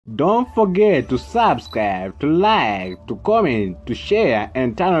Don't forget to subscribe, to like, to comment, to share,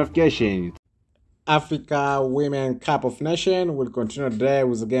 and turn notifications. Africa Women Cup of Nations will continue today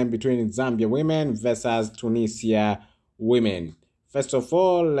with a game between Zambia women versus Tunisia women. First of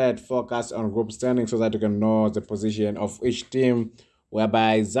all, let's focus on group standing so that you can know the position of each team,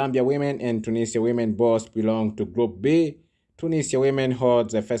 whereby Zambia women and Tunisia women both belong to Group B. Tunisia women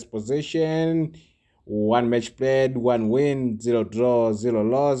hold the first position. 1 match played, 1 win, 0 draw, 0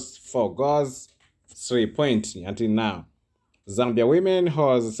 loss, 4 goals, 3 points until now. Zambia women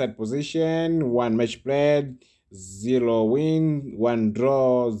holds the third position, 1 match played, 0 win, 1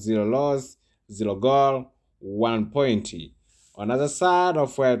 draw, 0 loss, 0 goal, 1 point. On the other side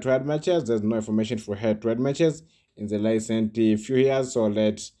of head-to-head matches, there's no information for head-to-head matches in the recent few years, so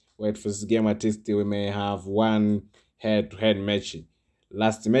let's wait for this game. At least we may have one head-to-head match.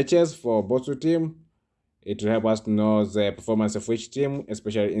 Last matches for both teams, it will help us to know the performance of each team,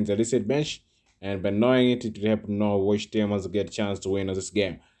 especially in the recent bench. And by knowing it, it will help know which team has get a chance to win this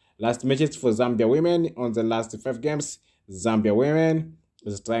game. Last matches for Zambia women. On the last 5 games, Zambia women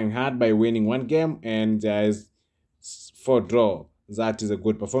is trying hard by winning 1 game, and there is 4 draw. That is a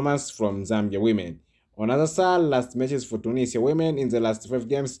good performance from Zambia women. On the other side, last matches for Tunisia women. In the last 5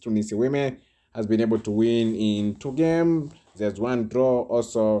 games, Tunisia women has been able to win in 2 games. There's 1 draw,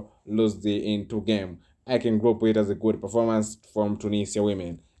 also lose in 2 games. I can group it as a good performance from Tunisia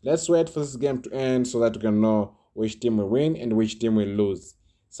women. Let's wait for this game to end so that we can know which team will win and which team will lose.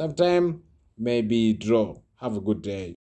 Sometime maybe draw. Have a good day.